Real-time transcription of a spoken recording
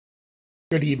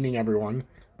Good evening, everyone.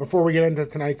 Before we get into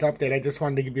tonight's update, I just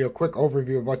wanted to give you a quick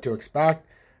overview of what to expect.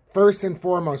 First and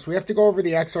foremost, we have to go over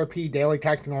the XRP daily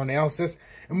technical analysis,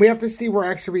 and we have to see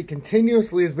where XRP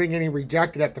continuously is being getting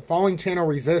rejected at the falling channel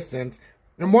resistance,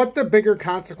 and what the bigger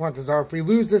consequences are if we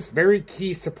lose this very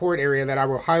key support area that I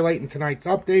will highlight in tonight's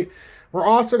update. We're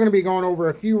also going to be going over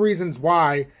a few reasons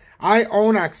why I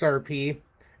own XRP,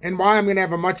 and why I'm going to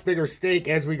have a much bigger stake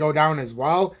as we go down as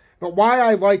well, but why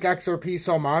I like XRP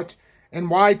so much, and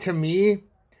why, to me,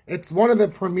 it's one of the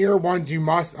premier ones you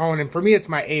must own. And for me, it's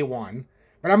my A1.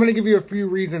 But I'm going to give you a few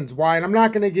reasons why. And I'm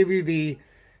not going to give you the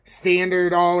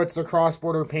standard, oh, it's the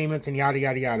cross-border payments and yada,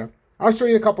 yada, yada. I'll show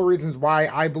you a couple reasons why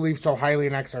I believe so highly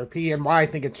in XRP and why I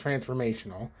think it's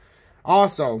transformational.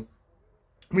 Also,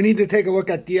 we need to take a look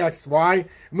at DXY.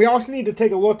 And we also need to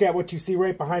take a look at what you see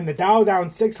right behind the Dow,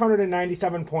 down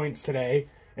 697 points today.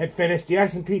 It finished. The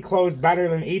S&P closed better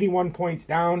than 81 points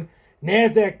down.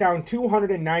 NASDAQ down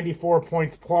 294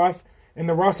 points plus, and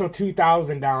the Russell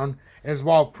 2000 down as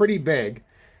well, pretty big.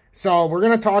 So we're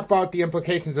going to talk about the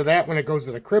implications of that when it goes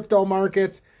to the crypto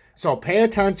markets. So pay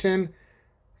attention,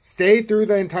 stay through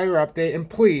the entire update, and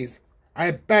please, I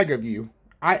beg of you,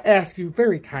 I ask you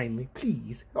very kindly,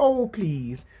 please, oh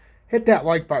please, hit that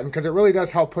like button because it really does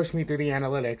help push me through the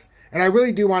analytics. And I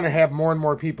really do want to have more and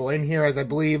more people in here, as I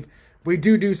believe we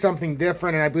do something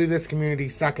different, and I believe this community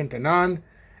is second to none.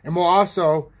 And we'll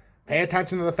also pay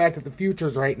attention to the fact that the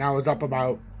futures right now is up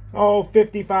about,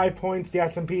 55 points. The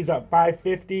S&P is up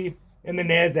 550. And the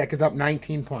NASDAQ is up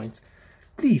 19 points.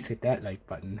 Please hit that like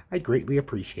button. I greatly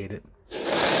appreciate it.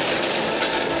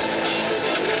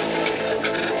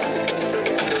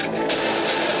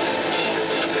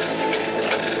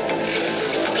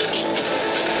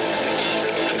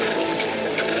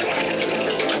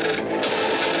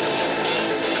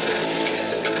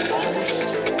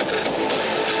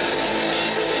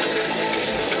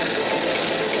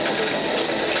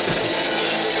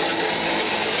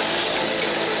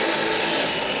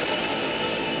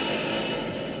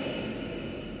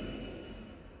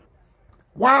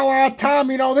 Wow, Tom,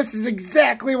 you know, this is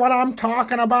exactly what I'm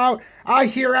talking about. I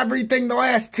hear everything the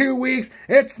last 2 weeks.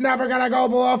 It's never going to go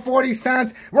below 40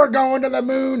 cents. We're going to the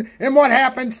moon. And what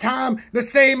happens, Tom? The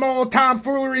same old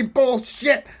tomfoolery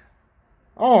bullshit.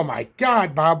 Oh, my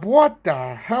God, Bob. What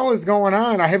the hell is going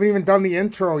on? I haven't even done the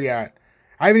intro yet.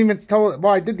 I haven't even told...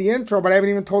 Well, I did the intro, but I haven't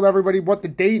even told everybody what the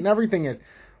date and everything is.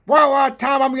 Well,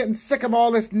 Tom, I'm getting sick of all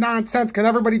this nonsense. Can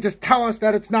everybody just tell us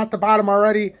that it's not the bottom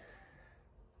already?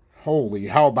 Holy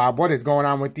hell, Bob, what is going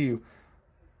on with you?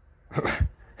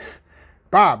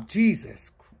 Bob,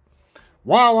 Jesus.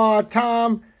 Well,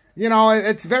 Tom, you know,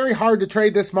 it's very hard to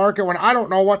trade this market when I don't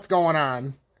know what's going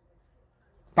on.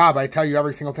 Bob, I tell you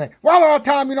every single time. Well,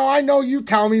 Tom, you know, I know you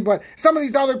tell me, but some of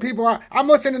these other people, I'm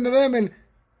listening to them, and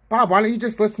Bob, why don't you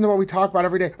just listen to what we talk about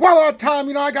every day? Well, Tom,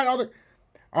 you know, I got other...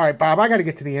 All right, Bob, I got to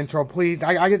get to the intro, please.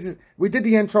 We did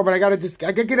the intro, but I got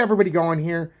to get everybody going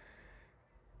here.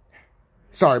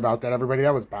 Sorry about that, everybody.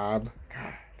 That was Bob.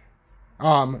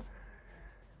 God.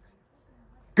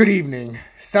 Good evening.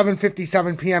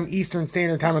 7:57 p.m. Eastern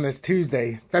Standard Time on this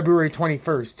Tuesday, February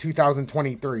 21st,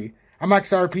 2023. I'm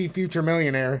XRP Future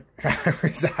Millionaire, and I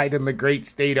reside in the great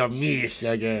state of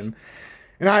Michigan.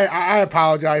 And I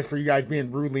apologize for you guys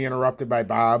being rudely interrupted by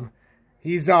Bob.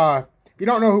 He's, if you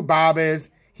don't know who Bob is,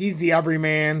 he's the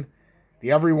everyman, the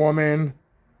everywoman,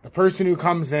 the person who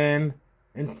comes in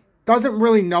and doesn't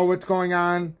really know what's going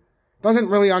on, doesn't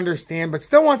really understand, but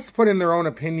still wants to put in their own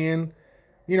opinion,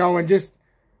 you know, and just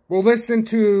will listen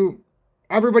to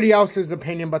everybody else's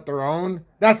opinion but their own.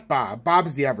 That's Bob.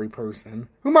 Bob's the every person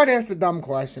who might ask the dumb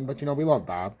question, but, you know, we love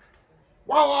Bob.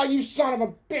 Well, you son of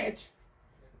a bitch.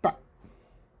 But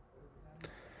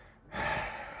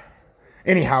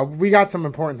anyhow, we got some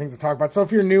important things to talk about. So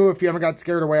if you're new, if you haven't got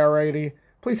scared away already,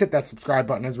 please hit that subscribe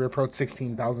button as we approach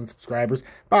 16,000 subscribers.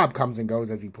 Bob comes and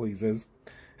goes as he pleases.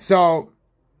 So,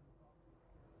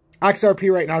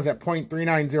 XRP right now is at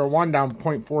 0.3901, down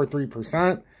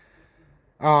 0.43%.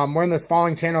 We're in this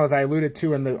falling channel, as I alluded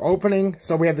to in the opening.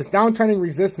 So, we have this downtrending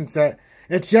resistance that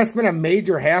it's just been a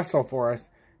major hassle for us.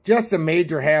 Just a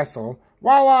major hassle.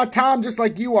 Well, Tom, just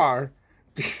like you are.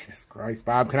 Jesus Christ,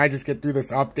 Bob. Can I just get through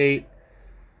this update?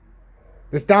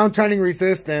 This downtrending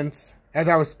resistance, as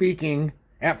I was speaking,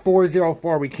 at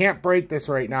 404. We can't break this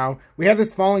right now. We have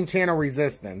this falling channel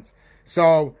resistance.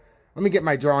 So, let me get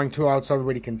my drawing tool out so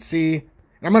everybody can see. And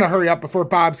I'm going to hurry up before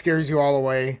Bob scares you all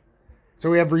away. So,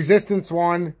 we have resistance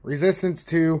 1, resistance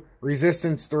 2,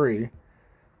 resistance 3.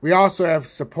 We also have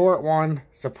support 1,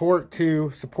 support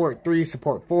 2, support 3,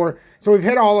 support 4. So we've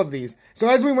hit all of these. So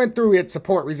as we went through, we had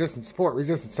support, resistance, support,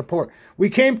 resistance, support. We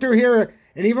came through here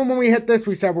And even when we hit this,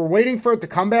 we said we're waiting for it to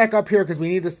come back up here because we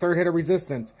need this third hit of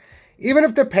resistance. Even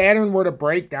if the pattern were to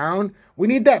break down, we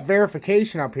need that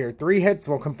verification up here. 3 hits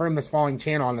will confirm this falling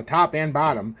channel on the top and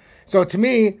bottom. So to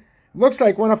me, it looks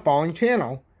like we're in a falling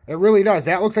channel. It really does.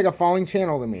 That looks like a falling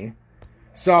channel to me.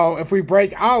 So if we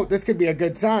break out, this could be a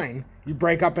good sign. You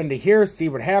break up into here, see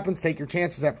what happens, take your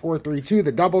chances at 432,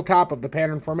 the double top of the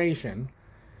pattern formation.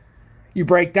 You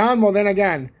break down, well then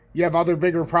again, you have other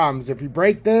bigger problems. If you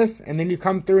break this, and then you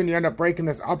come through and you end up breaking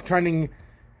this uptrending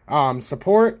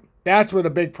support, that's where the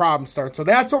big problem starts. So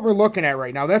that's what we're looking at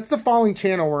right now. That's the falling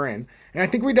channel we're in. And I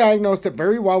think we diagnosed it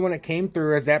very well when it came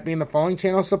through as that being the falling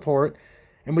channel support.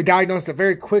 And we diagnosed it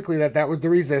very quickly that that was the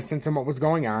resistance and what was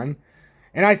going on.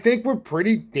 And I think we're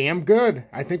pretty damn good.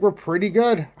 I think we're pretty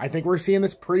good. I think we're seeing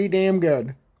this pretty damn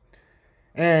good.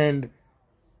 And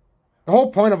the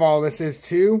whole point of all this is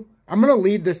too, I'm going to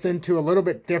lead this into a little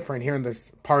bit different here in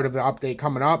this part of the update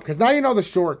coming up. Because now you know the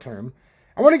short term.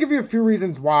 I want to give you a few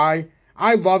reasons why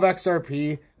I love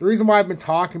XRP. The reason why I've been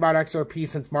talking about XRP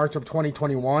since March of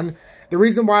 2021. The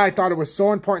reason why I thought it was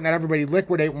so important that everybody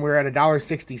liquidate when we were at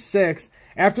 $1.66.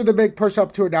 After the big push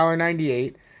up to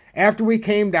 $1.98. After we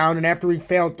came down and after we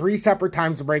failed 3 separate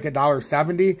times to break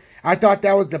 $1.70. I thought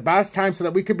that was the best time so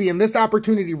that we could be in this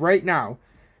opportunity right now.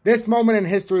 This moment in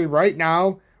history right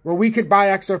now where we could buy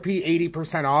XRP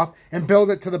 80% off and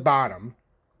build it to the bottom.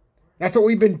 That's what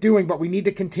we've been doing, but we need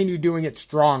to continue doing it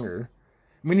stronger.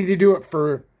 We need to do it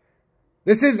for...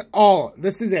 This is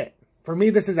it. For me,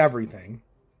 this is everything.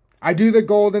 I do the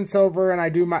gold and silver and I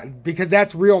do my... Because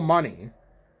that's real money.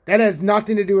 That has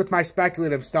nothing to do with my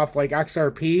speculative stuff like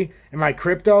XRP and my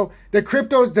crypto. The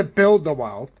crypto is to build the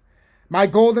wealth. My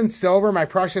gold and silver, my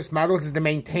precious metals, is to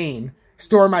maintain,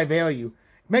 store my value.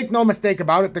 Make no mistake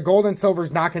about it, the gold and silver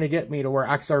is not going to get me to where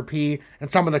XRP and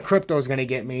some of the crypto is going to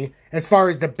get me as far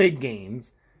as the big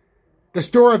gains. The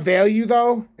store of value,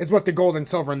 though, is what the gold and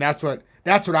silver, and that's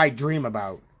what I dream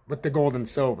about with the gold and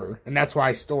silver, and that's why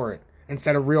I store it.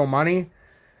 Instead of real money,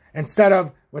 instead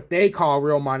of what they call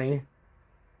real money,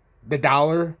 the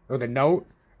dollar or the note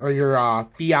or your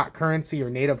fiat currency, your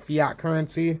native fiat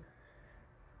currency,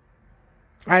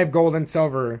 I have gold and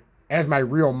silver as my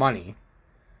real money.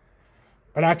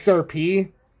 But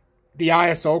XRP, the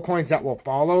ISO coins that will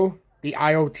follow, the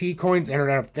IoT coins,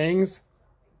 Internet of Things,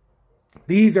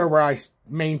 these are where I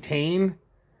maintain.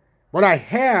 What I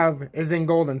have is in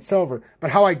gold and silver, but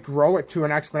how I grow it to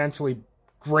an exponentially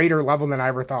greater level than I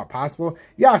ever thought possible.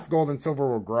 Yes, gold and silver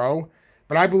will grow,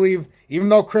 but I believe, even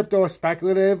though crypto is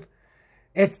speculative,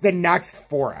 it's the next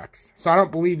Forex. So I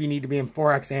don't believe you need to be in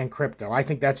Forex and crypto. I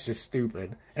think that's just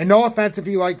stupid. And no offense if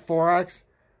you like Forex.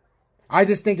 I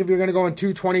just think if you're going to go in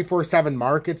 2 24/7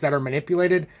 markets that are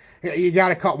manipulated, you got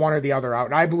to cut one or the other out.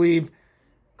 And I believe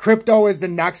crypto is the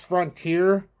next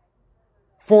frontier.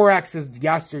 Forex is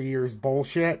yesteryear's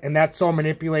bullshit, and that's so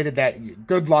manipulated that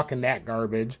good luck in that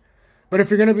garbage. But if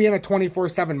you're going to be in a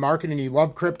 24/7 market and you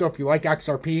love crypto, if you like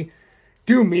XRP,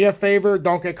 do me a favor,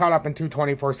 don't get caught up in 2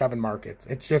 24/7 markets.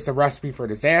 It's just a recipe for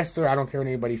disaster. I don't care what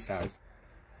anybody says.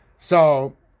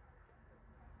 So,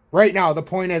 right now, the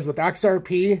point is with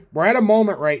XRP, we're at a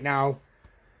moment right now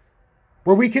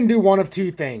where we can do one of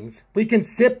two things. We can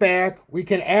sit back. We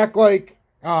can act like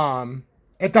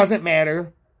it doesn't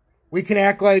matter. We can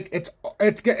act like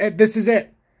this is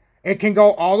it. It can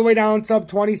go all the way down sub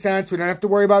 20 cents. We don't have to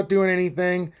worry about doing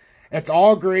anything. It's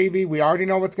all gravy. We already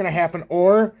know what's going to happen.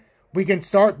 Or we can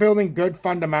start building good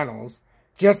fundamentals.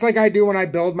 Just like I do when I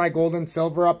build my gold and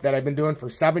silver up that I've been doing for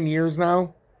 7 years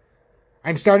now.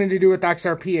 I'm starting to do with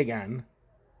XRP again.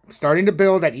 I'm starting to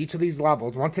build at each of these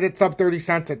levels. Once it hits sub 30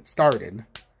 cents, it started.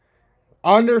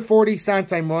 Under 40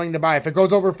 cents, I'm willing to buy. If it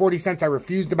goes over 40 cents, I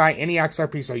refuse to buy any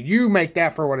XRP. So you make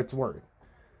that for what it's worth.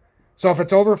 So if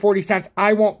it's over 40 cents,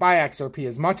 I won't buy XRP.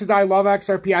 As much as I love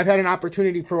XRP, I've had an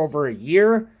opportunity for over a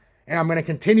year. And I'm going to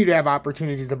continue to have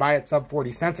opportunities to buy at sub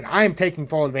 40 cents. And I am taking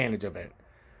full advantage of it.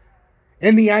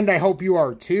 In the end, I hope you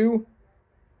are too.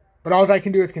 But all I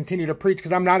can do is continue to preach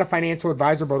because I'm not a financial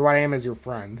advisor, but what I am is your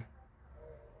friend.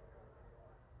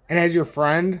 And as your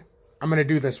friend, I'm going to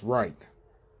do this right.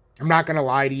 I'm not going to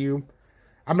lie to you.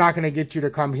 I'm not going to get you to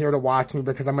come here to watch me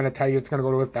because I'm going to tell you it's going to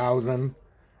go to 1,000.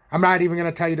 I'm not even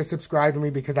going to tell you to subscribe to me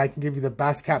because I can give you the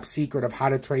best kept secret of how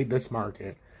to trade this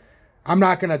market. I'm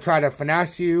not going to try to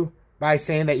finesse you by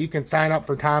saying that you can sign up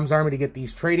for Tom's Army to get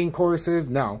these trading courses.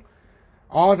 No.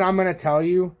 All I'm going to tell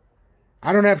you,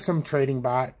 I don't have some trading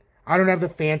bot. I don't have the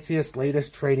fanciest,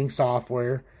 latest trading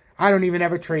software. I don't even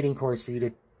have a trading course for you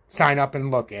to sign up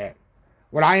and look at.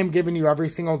 What I am giving you every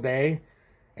single day,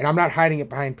 and I'm not hiding it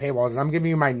behind paywalls, I'm giving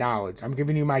you my knowledge. I'm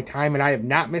giving you my time, and I have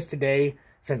not missed a day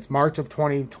since March of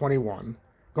 2021.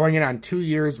 going in on 2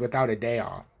 years without a day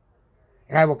off.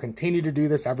 And I will continue to do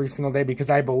this every single day because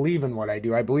I believe in what I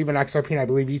do. I believe in XRP, and I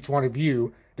believe each one of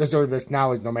you deserve this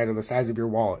knowledge no matter the size of your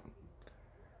wallet.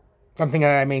 Something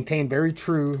that I maintain very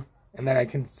true, and that I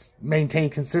can maintain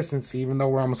consistency even though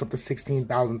we're almost up to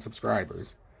 16,000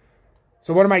 subscribers.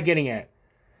 So what am I getting at?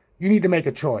 You need to make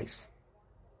a choice.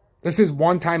 This is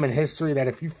one time in history that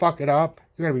if you fuck it up,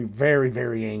 you're going to be very,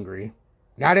 very angry.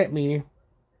 Not at me,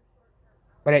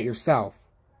 but at yourself.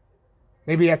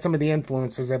 Maybe at some of the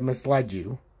influencers that misled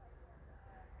you.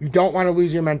 You don't want to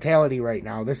lose your mentality right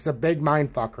now. This is a big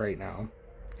mind fuck right now.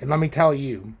 And let me tell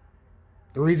you,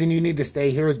 the reason you need to stay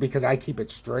here is because I keep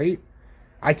it straight.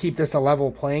 I keep this a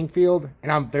level playing field.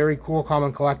 And I'm very cool, calm,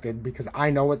 and collected because I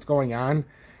know what's going on.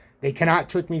 They cannot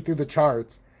trick me through the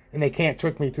charts. And they can't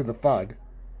trick me through the FUD.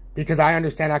 Because I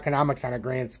understand economics on a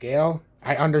grand scale.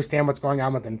 I understand what's going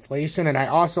on with inflation. And I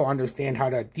also understand how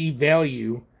to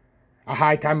devalue a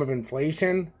high time of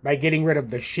inflation by getting rid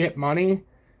of the shit money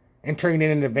and turning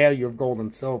it into value of gold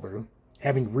and silver,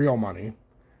 having real money.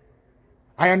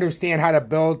 I understand how to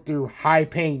build through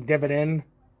high-paying dividend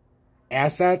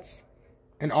assets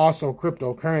and also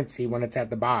cryptocurrency when it's at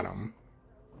the bottom.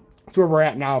 That's where we're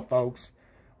at now, folks.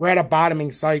 We're at a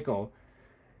bottoming cycle.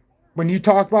 When you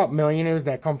talk about millionaires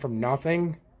that come from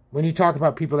nothing, when you talk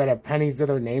about people that have pennies to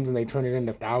their names and they turn it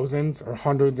into thousands or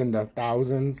hundreds into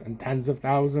thousands and tens of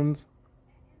thousands,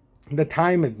 the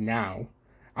time is now.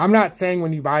 I'm not saying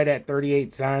when you buy it at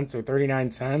 38 cents or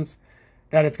 39 cents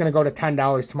that it's going to go to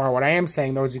 $10 tomorrow. What I am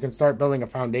saying, though, is you can start building a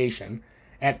foundation.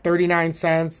 At 39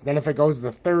 cents, then if it goes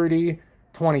to 30,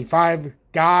 25,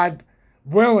 God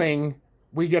willing,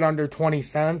 we get under 20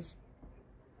 cents.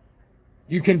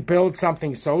 You can build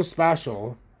something so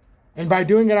special. And by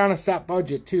doing it on a set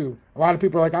budget, too. A lot of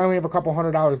people are like, I only have a couple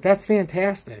 $100. That's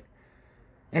fantastic.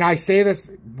 And I say this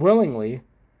willingly.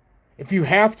 If you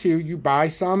have to, you buy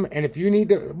some. And if you need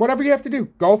to, whatever you have to do,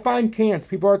 go find cans.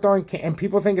 People are throwing cans. And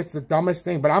people think it's the dumbest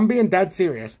thing. But I'm being dead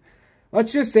serious.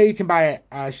 Let's just say you can buy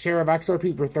a share of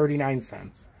XRP for 39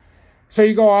 cents. So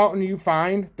you go out and you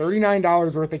find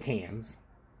 $39 worth of cans.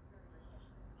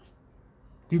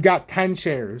 You got 10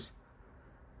 shares.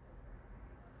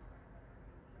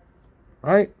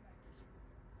 Right?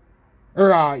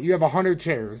 Or you have 100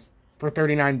 shares for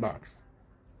 39 bucks.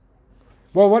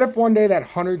 Well, what if one day that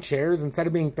 100 shares, instead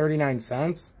of being 39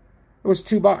 cents, it was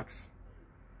 $2?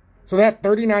 So that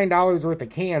 $39 worth of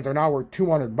cans are now worth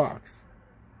 200 bucks.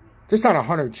 Just on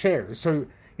 100 shares. So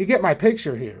you get my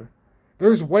picture here.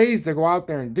 There's ways to go out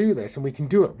there and do this, and we can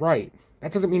do it right.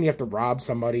 That doesn't mean you have to rob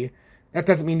somebody. That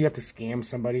doesn't mean you have to scam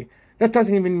somebody. That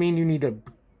doesn't even mean you need to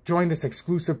join this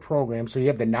exclusive program so you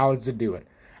have the knowledge to do it.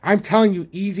 I'm telling you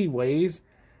easy ways.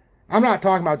 I'm not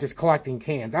talking about just collecting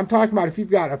cans. I'm talking about if you've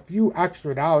got a few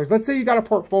extra dollars. Let's say you got a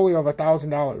portfolio of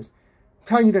 $1,000. I'm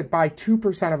telling you to buy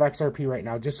 2% of XRP right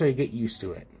now just so you get used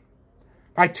to it.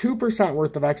 Buy 2%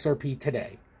 worth of XRP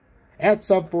today at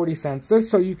sub 40 cents just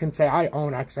so you can say, I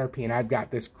own XRP and I've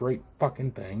got this great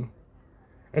fucking thing.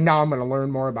 And now I'm going to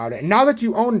learn more about it. And now that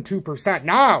you own 2%,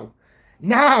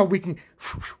 now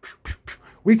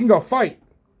we can go fight.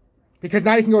 Because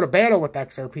now you can go to battle with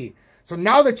XRP. So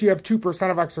now that you have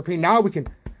 2% of XRP, now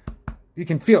you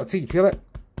can feel it. See, you feel it?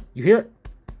 You hear it?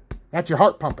 That's your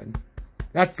heart pumping.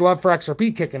 That's love for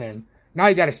XRP kicking in. Now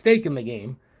you got a stake in the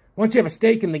game. Once you have a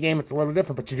stake in the game, it's a little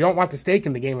different. But you don't want the stake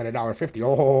in the game at $1.50.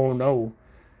 Oh, no.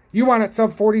 You want it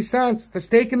sub 40 cents. The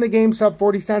stake in the game sub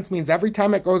 40 cents means every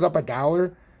time it goes up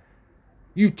 $1,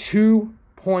 you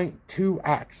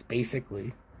 2.2x,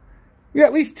 basically. You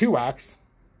at least 2x.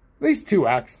 At least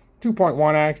 2x.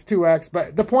 2.1x, 2x.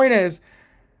 But the point is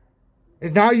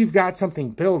now you've got something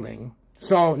building.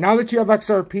 So now that you have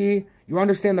XRP, you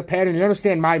understand the pattern, you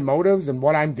understand my motives and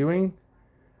what I'm doing,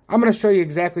 I'm going to show you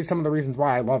exactly some of the reasons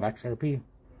why I love XRP.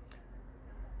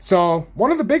 So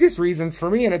one of the biggest reasons for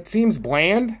me, and it seems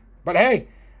bland, but hey,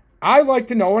 I like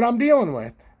to know what I'm dealing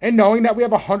with. And knowing that we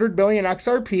have 100 billion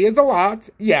XRP is a lot,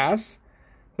 yes.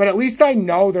 But at least I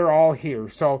know they're all here.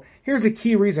 So here's a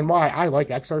key reason why I like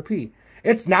XRP.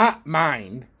 It's not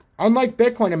mined. Unlike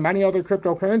Bitcoin and many other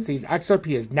cryptocurrencies,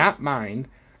 XRP is not mined.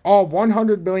 All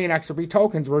 100 billion XRP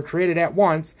tokens were created at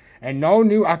once, and no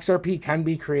new XRP can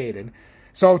be created.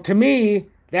 So to me,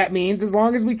 that means as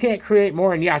long as we can't create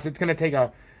more, and yes, it's going to take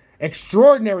an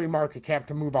extraordinary market cap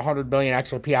to move 100 billion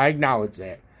XRP, I acknowledge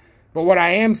that. But what I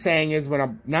am saying is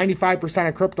when 95%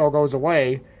 of crypto goes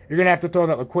away, you're going to have to throw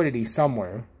that liquidity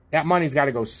somewhere. That money's got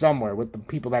to go somewhere with the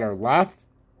people that are left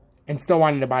and still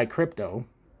wanting to buy crypto.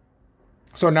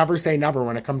 So never say never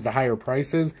when it comes to higher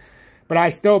prices. But I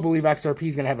still believe XRP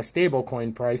is going to have a stable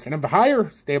coin price. And a higher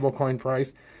stable coin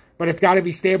price but it's got to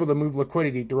be stable to move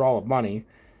liquidity through all of money.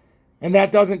 And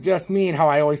that doesn't just mean how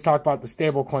I always talk about the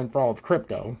stable coin for all of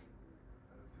crypto.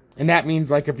 And that means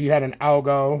like if you had an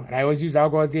algo, and I always use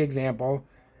algo as the example.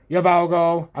 You have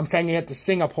algo, I'm sending it to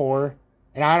Singapore,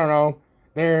 and I don't know,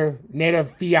 they're native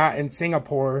fiat in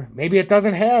Singapore. Maybe it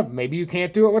doesn't have, maybe you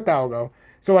can't do it with algo.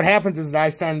 So what happens is I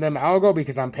send them algo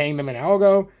because I'm paying them in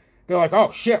algo. They're like,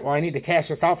 oh shit, well I need to cash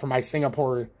this out for my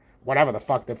Singapore, whatever the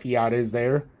fuck the fiat is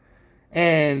there.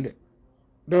 And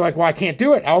they're like, well I can't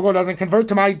do it. Algo doesn't convert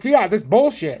to my fiat. This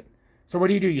bullshit. So what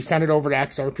do? You send it over to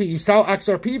XRP. You sell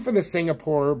XRP for the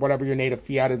Singapore, whatever your native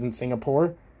fiat is in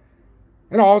Singapore.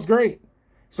 And all is great.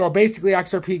 So basically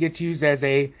XRP gets used as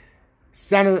a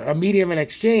medium in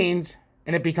exchange,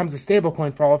 and it becomes a stable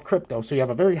coin for all of crypto. So you have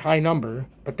a very high number,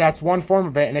 but that's one form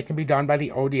of it, and it can be done by the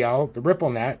ODL, the Ripple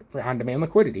net, for on-demand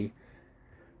liquidity.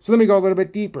 So let me go a little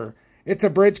bit deeper. It's a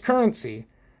bridge currency.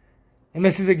 And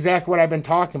this is exactly what I've been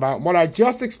talking about. What I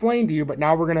just explained to you, but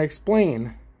now we're going to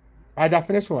explain by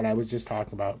definition what I was just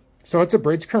talking about. So it's a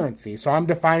bridge currency. So I'm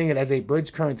defining it as a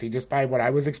bridge currency just by what I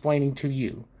was explaining to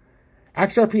you.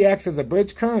 XRP acts as a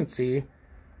bridge currency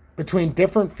between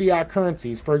different fiat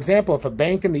currencies. For example, if a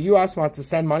bank in the US wants to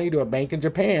send money to a bank in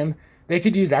Japan, they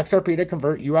could use XRP to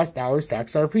convert US dollars to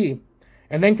XRP,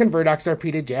 and then convert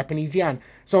XRP to Japanese yen.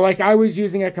 So like I was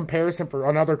using a comparison for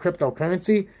another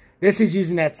cryptocurrency, this is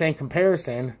using that same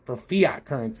comparison for fiat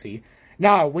currency.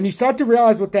 Now, when you start to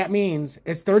realize what that means,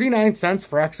 is 39 cents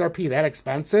for XRP that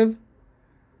expensive?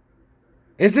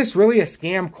 Is this really a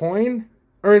scam coin?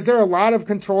 Or is there a lot of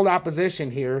controlled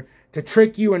opposition here to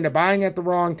trick you into buying at the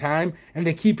wrong time and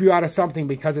to keep you out of something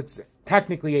because it's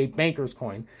technically a banker's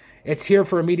coin? It's here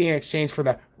for a medium exchange for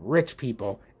the rich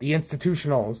people, the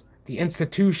institutionals, the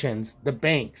institutions, the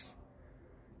banks,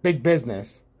 big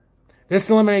business. This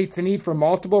eliminates the need for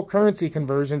multiple currency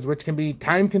conversions, which can be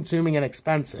time-consuming and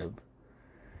expensive.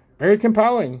 Very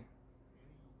compelling.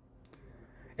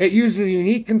 It uses a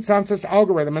unique consensus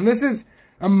algorithm, and this is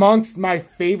amongst my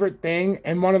favorite thing,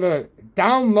 and one of the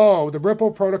down low, the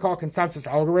Ripple protocol consensus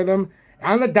algorithm,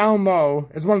 on the down low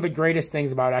is one of the greatest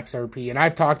things about XRP, and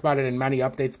I've talked about it in many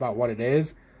updates about what it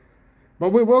is, but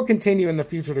we will continue in the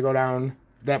future to go down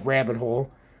that rabbit hole.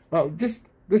 But this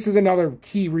is another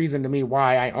key reason to me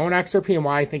why I own XRP and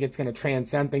why I think it's going to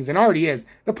transcend things, and already is.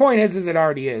 The point is it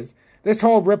already is. This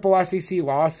whole Ripple SEC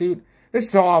lawsuit, this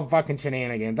is all fucking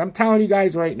shenanigans. I'm telling you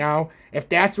guys right now, if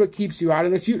that's what keeps you out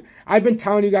of this, I've been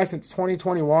telling you guys since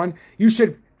 2021, you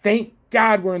should thank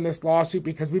God we're in this lawsuit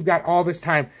because we've got all this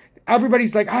time.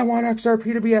 Everybody's like, I want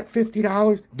XRP to be at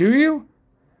 $50. Do you?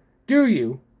 Do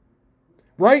you?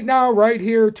 Right now, right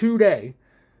here, today.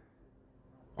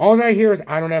 All I hear is,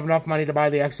 I don't have enough money to buy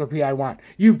the XRP I want.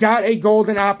 You've got a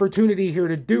golden opportunity here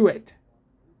to do it.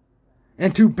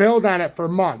 And to build on it for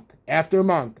month after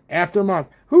month after month.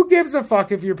 Who gives a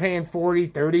fuck if you're paying 40,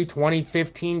 30, 20,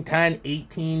 15, 10,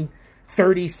 18,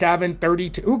 37,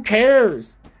 32? Who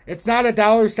cares? It's not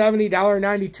 $1.70,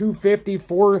 $1.90, $2.50, $4,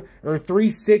 or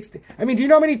 $3.60. I mean, do you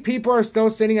know how many people are still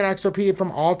sitting in XRP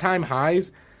from all-time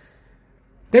highs?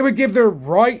 They would give their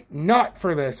right nut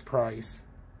for this price.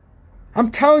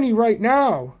 I'm telling you right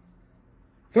now.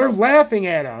 They're laughing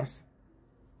at us.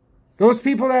 Those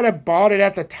people that have bought it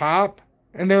at the top,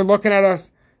 and they're looking at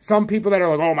us, some people that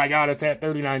are like, oh my God, it's at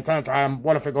 39 cents.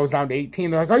 What if it goes down to 18?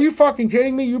 They're like, are you fucking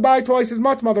kidding me? You buy twice as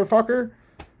much, motherfucker.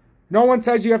 No one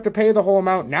says you have to pay the whole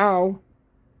amount now.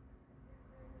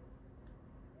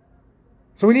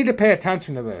 So we need to pay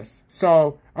attention to this.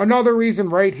 So another reason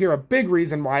right here, a big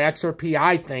reason why XRP,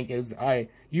 I think, is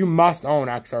you must own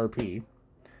XRP.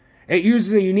 It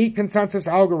uses a unique consensus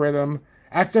algorithm.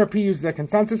 XRP uses a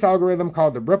consensus algorithm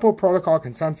called the Ripple Protocol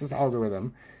Consensus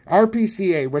Algorithm,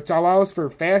 RPCA, which allows for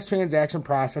fast transaction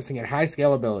processing and high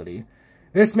scalability.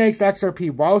 This makes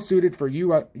XRP well suited for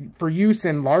use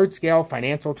in large-scale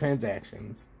financial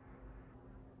transactions.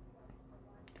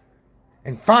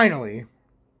 And finally,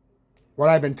 what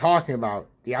I've been talking about,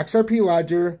 the XRP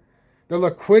ledger, the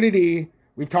liquidity.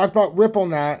 We've talked about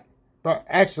RippleNet, but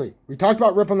actually, we talked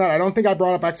about RippleNet. I don't think I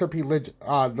brought up the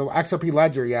XRP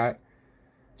ledger yet.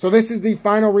 So this is the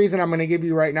final reason I'm going to give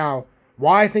you right now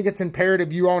why I think it's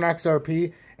imperative you own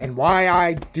XRP and why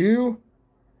I do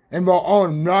and will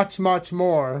own much, much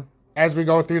more as we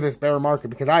go through this bear market,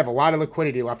 because I have a lot of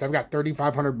liquidity left. I've got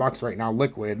 $3,500 right now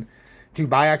liquid to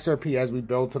buy XRP as we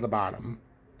build to the bottom.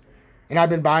 And I've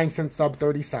been buying since sub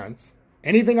 30 cents.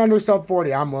 Anything under sub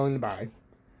 40, I'm willing to buy.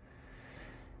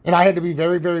 And I had to be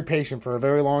very, very patient for a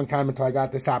very long time until I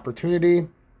got this opportunity.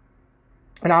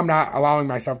 And I'm not allowing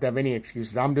myself to have any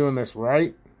excuses. I'm doing this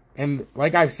right. And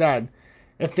like I've said,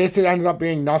 if this ends up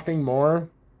being nothing more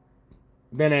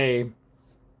than a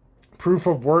proof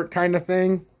of work kind of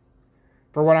thing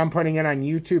for what I'm putting in on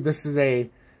YouTube. This is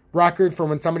a record for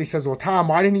when somebody says, well, Tom,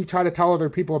 why didn't you try to tell other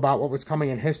people about what was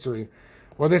coming in history?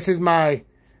 Well, this is my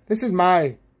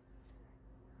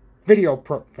video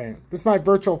print. This is my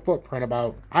virtual footprint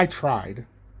about I tried.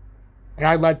 And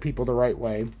I led people the right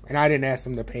way. And I didn't ask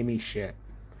them to pay me shit.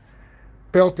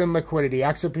 Built-in liquidity.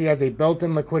 XRP has a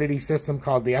built-in liquidity system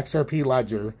called the XRP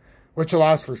Ledger, which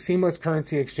allows for seamless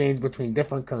currency exchange between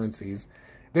different currencies.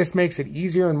 This makes it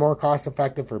easier and more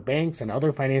cost-effective for banks and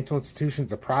other financial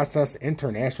institutions to process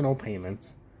international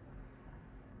payments.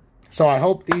 So I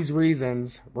hope these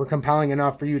reasons were compelling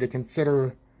enough for you to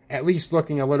consider at least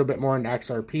looking a little bit more into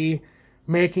XRP,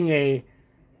 making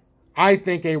I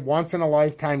think a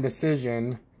once-in-a-lifetime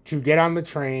decision to get on the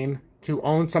train, to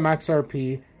own some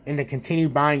XRP, and to continue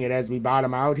buying it as we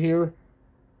bottom out here.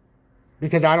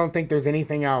 Because I don't think there's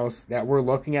anything else that we're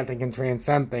looking at that can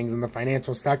transcend things in the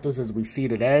financial sectors as we see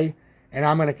today. And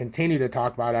I'm going to continue to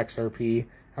talk about XRP.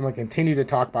 I'm going to continue to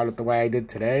talk about it the way I did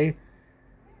today,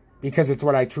 because it's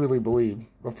what I truly believe.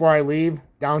 Before I leave,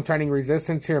 downtrending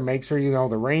resistance here. Make sure you know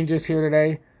the ranges here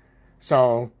today.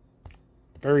 So,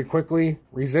 very quickly,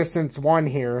 resistance 1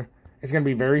 here is going to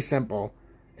be very simple.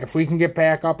 If we can get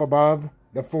back up above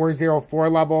the 404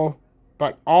 level,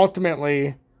 but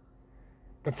ultimately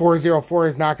the 404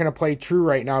 is not going to play true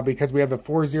right now because we have the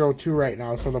 402 right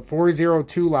now. So the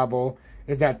 402 level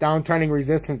is that downtrending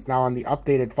resistance now on the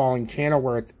updated falling channel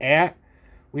where it's at.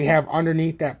 We have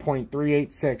underneath that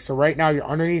 0.386. So right now your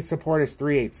underneath support is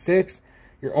 386.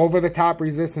 Your over the top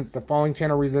resistance, the falling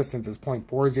channel resistance, is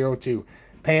 0.402.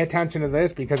 Pay attention to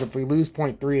this, because if we lose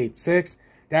 0.386,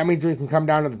 that means we can come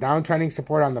down to the downtrending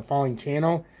support on the falling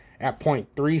channel at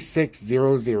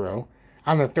 0.3600.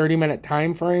 On the 30-minute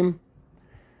time frame,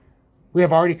 we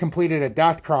have already completed a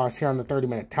death cross here on the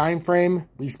 30-minute time frame.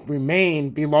 We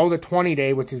remain below the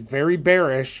 20-day, which is very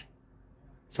bearish.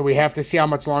 So we have to see how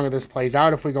much longer this plays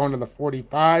out. If we go into the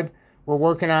 45, we're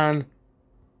working on,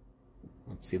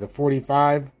 let's see, the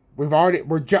 45.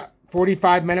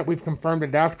 45 minute, we've confirmed a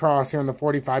death cross here in the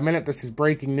 45 minute. This is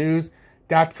breaking news.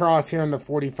 Death cross here in the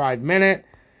 45 minute.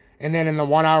 And then in the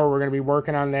 1 hour, we're going to be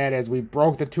working on that as we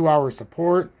broke the 2 hour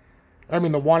support. I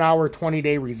mean, the 1 hour,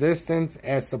 20-day resistance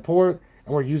as support.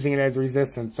 And we're using it as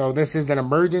resistance. So this is an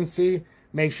emergency.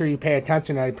 Make sure you pay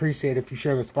attention. I'd appreciate it if you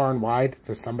share this far and wide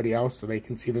to somebody else so they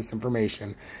can see this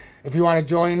information. If you want to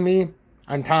join me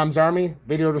on Tom's Army,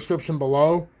 video description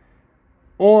below.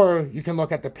 Or you can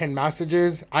look at the pinned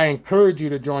messages. I encourage you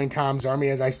to join Tom's Army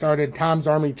as I started Tom's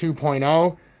Army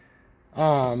 2.0.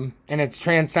 And it's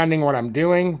transcending what I'm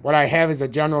doing. What I have is a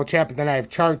general chat, but then I have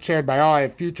charts shared by all. I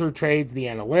have future trades, the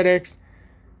analytics.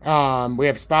 We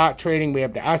have spot trading. We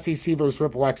have the SEC versus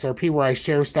Ripple XRP where I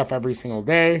share stuff every single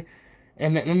day.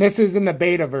 And this is in the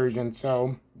beta version.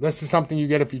 So this is something you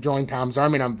get if you join Tom's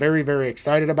Army. And I'm very, very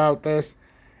excited about this.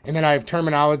 And then I have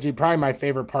terminology. Probably my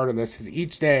favorite part of this is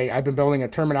each day I've been building a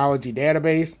terminology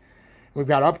database. We've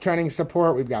got uptrending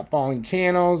support. We've got falling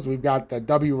channels. We've got the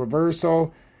W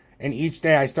reversal. And each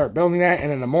day I start building that.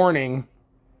 And in the morning,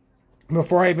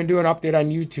 before I even do an update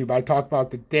on YouTube, I talk about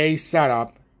the day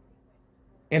setup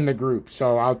in the group.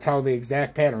 So I'll tell the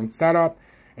exact pattern setup.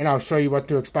 And I'll show you what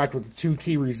to expect with the 2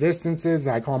 key resistances.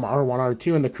 I call them R1,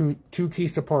 R2. And the 2 key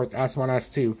supports, S1,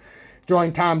 S2.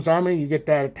 Join Tom's Army. You get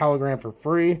that at Telegram for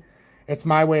free. It's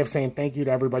my way of saying thank you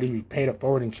to everybody who paid it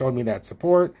forward and showed me that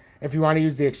support. If you want to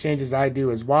use the exchanges I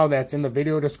do as well, that's in the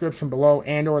video description below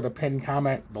and or the pinned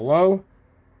comment below.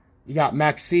 You got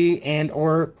MEXC and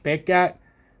or BITGET.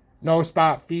 No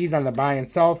spot fees on the buy and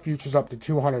sell. Futures up to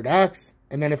 200x.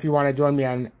 And then if you want to join me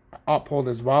on UPHOLD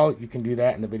as well, you can do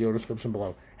that in the video description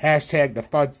below. Hashtag the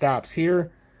FUD stops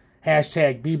here.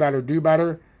 Hashtag be better, do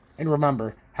better. And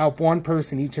remember, help one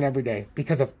person each and every day.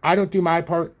 Because if I don't do my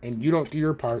part and you don't do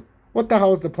your part, what the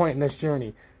hell is the point in this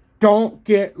journey? Don't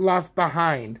get left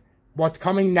behind. What's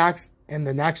coming next in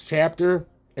the next chapter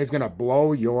is going to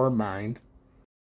blow your mind.